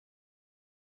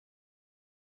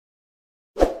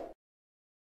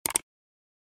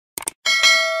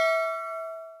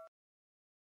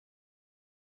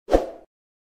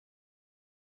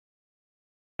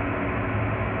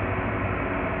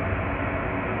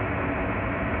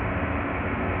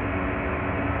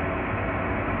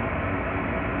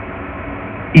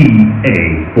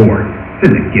EA Sports. It's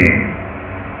in the game.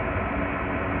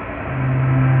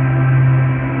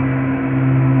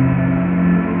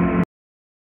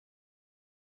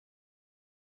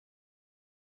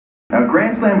 Our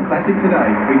Grand Slam Classic today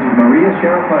features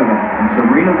M.Sharapova and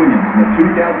Serena Williams in the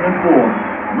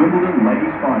 2004 Wimbledon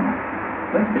Ladies Final.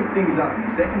 Let's pick things up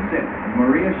in the second set with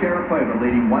M.Sharapova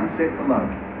leading 1 set to love.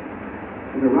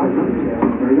 To the right of the chair,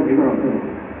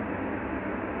 M.Sharapova.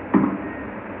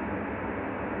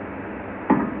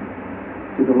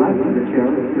 To the left of the chair,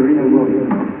 Serena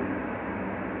Williams.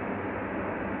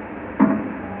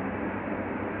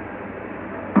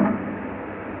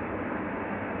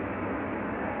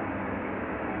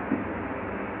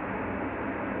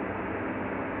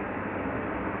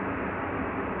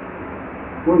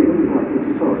 Williams is likely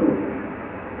to serve.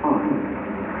 On.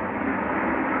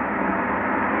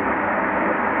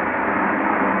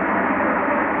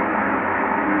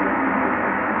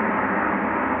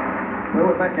 Well,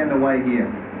 we're back underway here.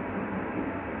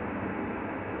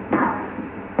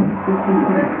 That's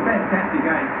a fantastic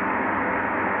ace.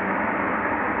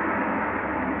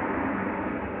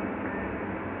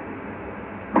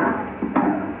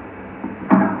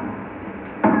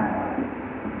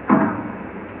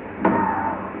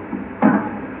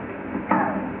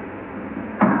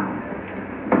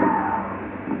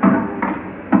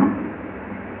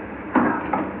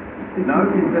 No,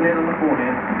 hits the net on the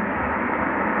forehand.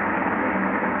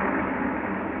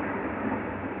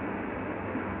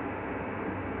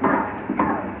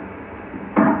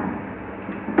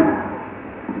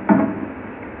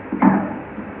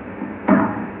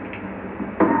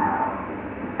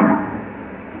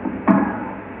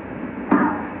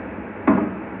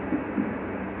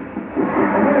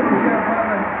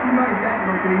 She made that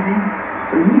look easy.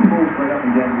 So you need the ball straight up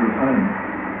and down to your opponent.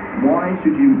 Why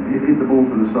should you hit the ball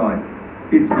to the side?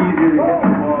 It's easier to hit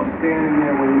the ball standing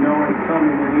there when you know it's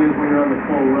coming than it is when you're on the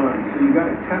full run. So you got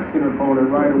to test an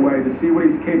opponent right away to see what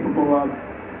he's capable of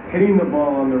hitting the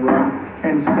ball on the run,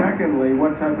 and secondly,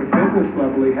 what type of fitness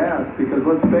level he has. Because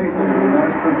let's face it, as the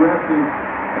match progresses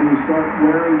and you start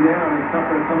wearing down, it's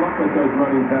tougher to come up with those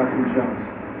running passing shots.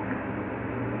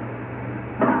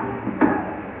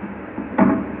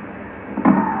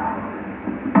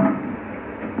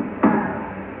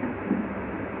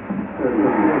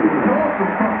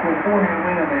 Forehand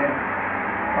winner there.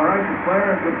 All right, the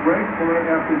player has a break point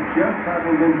after just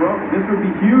having been broken. This would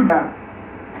be huge.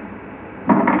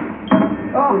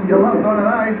 Oh, you loved one of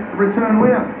those. Return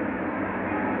winner.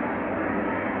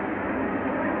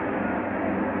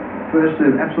 First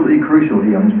serve absolutely crucial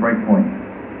here on this break point.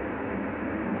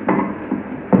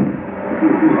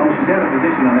 Oh, she's out of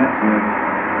position on that serve.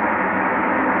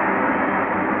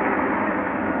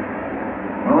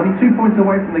 Well, only 2 points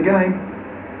away from the game.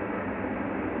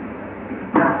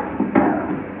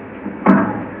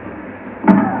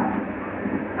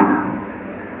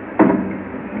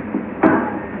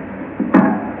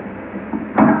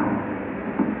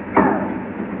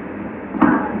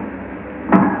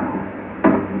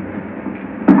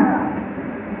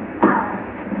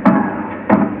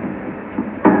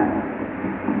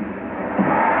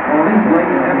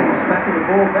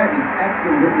 That is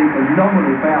absolutely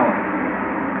phenomenal power.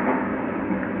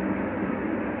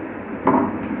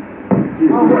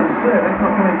 Oh, what a serve. That's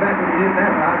not coming back when you hit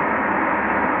that hard.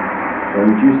 So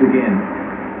reduced again.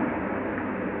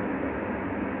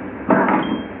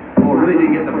 Oh, really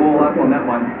didn't get the ball up on that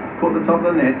one. Caught the top of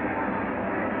the net.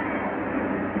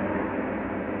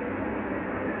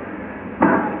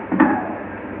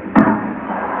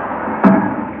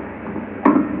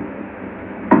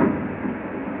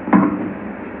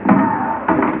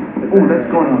 Oh, that's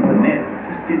gone into the net.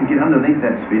 Just didn't get underneath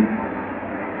that spin.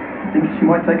 I think she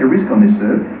might take a risk on this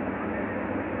serve.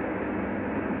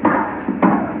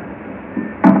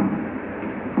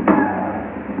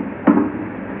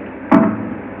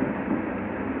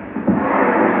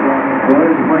 Well,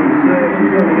 there's a break of serve.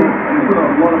 She's going to put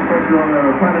a lot of pressure on her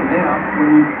opponent now.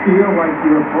 When you feel like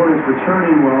your opponent's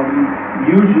returning well,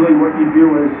 usually what you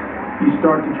do is you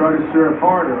start to try to serve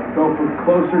harder, go for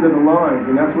closer to the lines,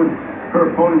 and that's what her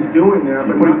opponent's doing there.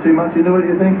 But putting too much into it,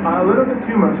 you think? A little bit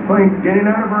too much. Getting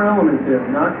out of her element there,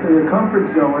 not in the comfort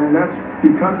zone, and that's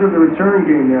because of the return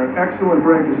game there. Excellent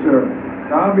break of serve.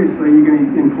 Obviously, you're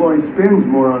going to employ spins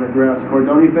more on a grass court,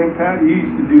 don't you think, Pat? You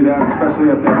used to do that,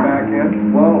 especially at that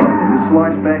backhand. Well, the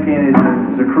slice backhand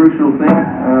is a crucial thing.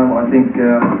 I think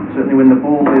certainly when the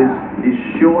ball is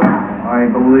short,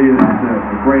 I believe it's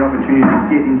a great opportunity to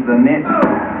get into the net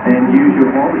and use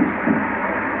your volleys.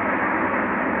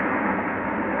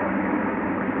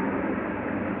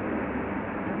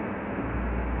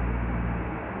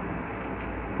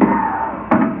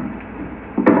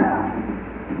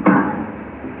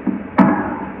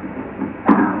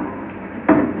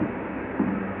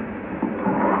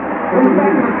 the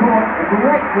back of the court, a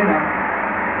great winner.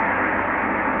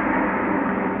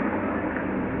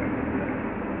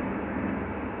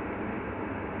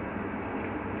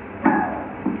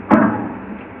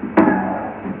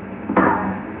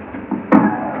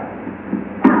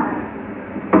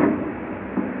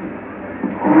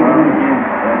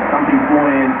 Something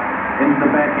forehand into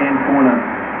the backhand corner.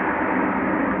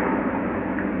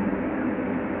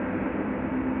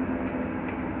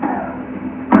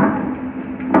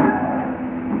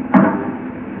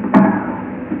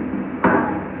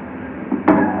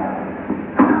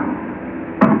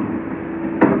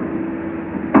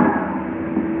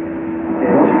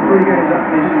 Three games up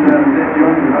in this set,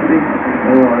 John. I don't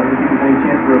think there's any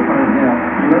chance for her opponent now.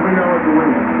 You never know at the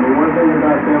winner. And the one thing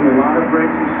about them, a lot of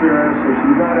breaks of serve, so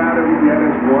she's not out of it yet.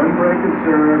 It's one break of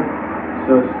serve,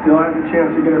 so still has a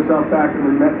chance to get herself back in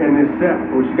this set.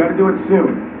 But she's got to do it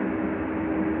soon.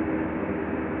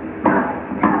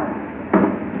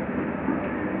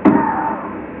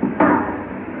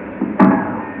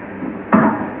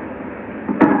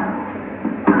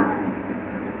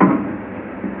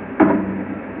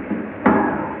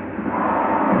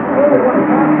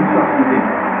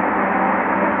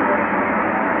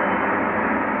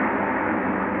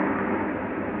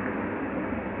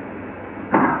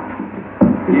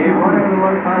 Yeah, right over the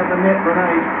low part of the net for an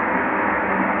ace.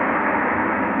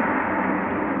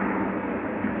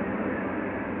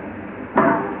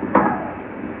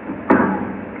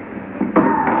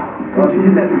 Well, she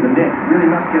did that with the net.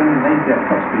 Really must get underneath that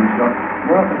top spin shot.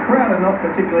 Well, the crowd are not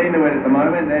particularly into it at the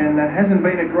moment, and it hasn't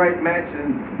been a great match,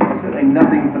 and certainly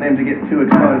nothing for them to get too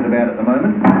excited about at the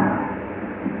moment.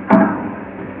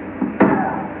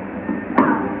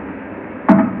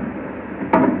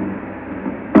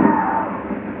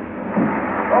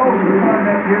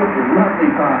 Beautiful, lovely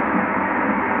pass.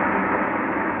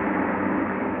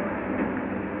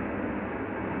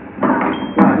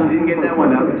 Well, she didn't get that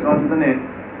one up. It's gone to the net.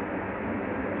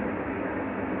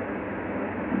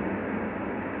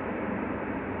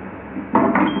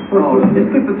 Oh, she just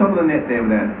clipped the top of the net there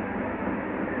with that.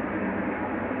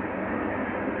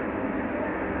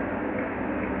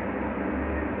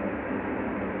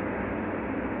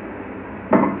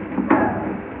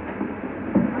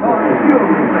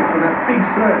 Big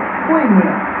serve, clean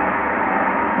winner.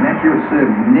 An accurate serve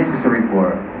necessary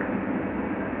for her.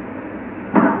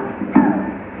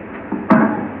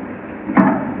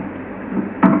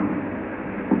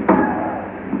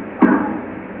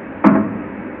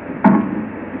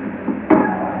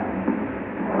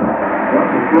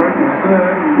 That's a broken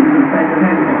serve.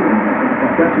 Fantastic.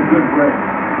 That's a good break.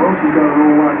 Well, she's got it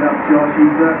all lined up, Josh.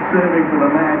 She's serving for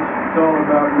the match. It's all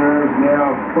about nerves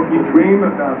now. You dream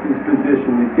about this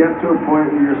position. You get to a point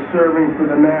where you're serving for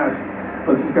the match.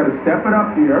 But she's got to step it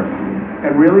up here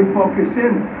and really focus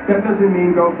in. That doesn't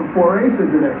mean go for 4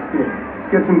 aces the next game.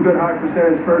 Just get some good high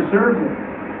percentage first serves in.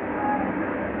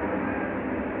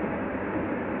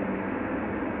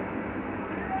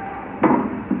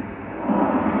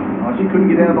 Oh, she couldn't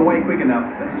get out of the way quick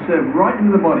enough. That's a serve right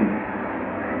into the body.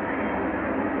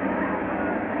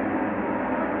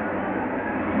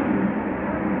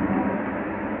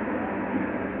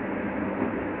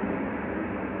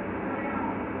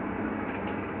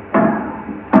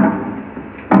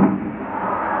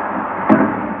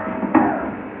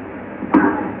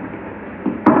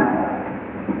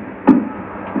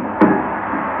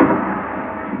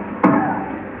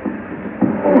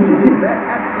 That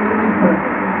absolutely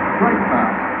perfect. Great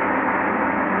pass.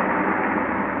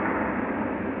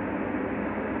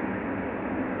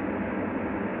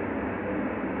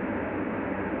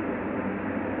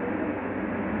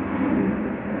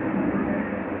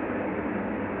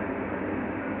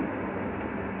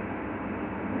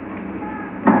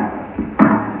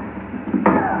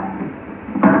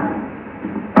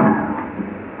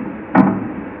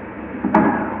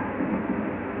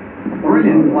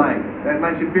 Brilliant play. That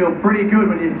makes you feel pretty good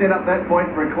when you set up that point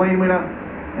for a clean winner,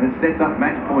 and it sets up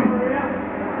match point.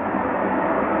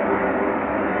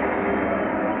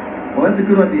 Well, that's a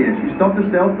good idea. She stopped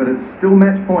herself, but it's still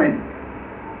match point.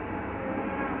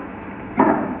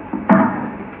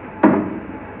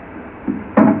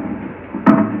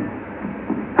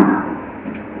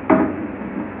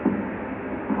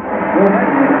 Well,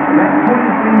 that's it. Match point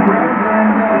has been grabbed,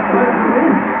 and players are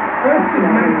in. That's just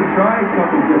nice to try a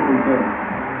couple different things.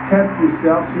 Test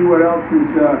yourself, see what else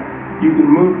is you can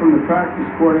move from the practice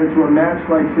court into a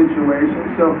match-like situation.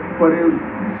 So, but it'll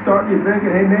start you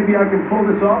thinking, hey, maybe I can pull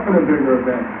this off in a bigger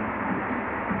event.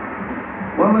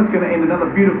 Well, that's going to end another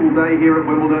beautiful day here at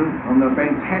Wimbledon on the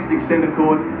fantastic centre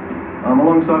court.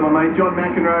 Alongside my mate John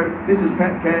McEnroe, this is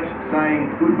Pat Cash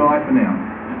saying goodbye for now.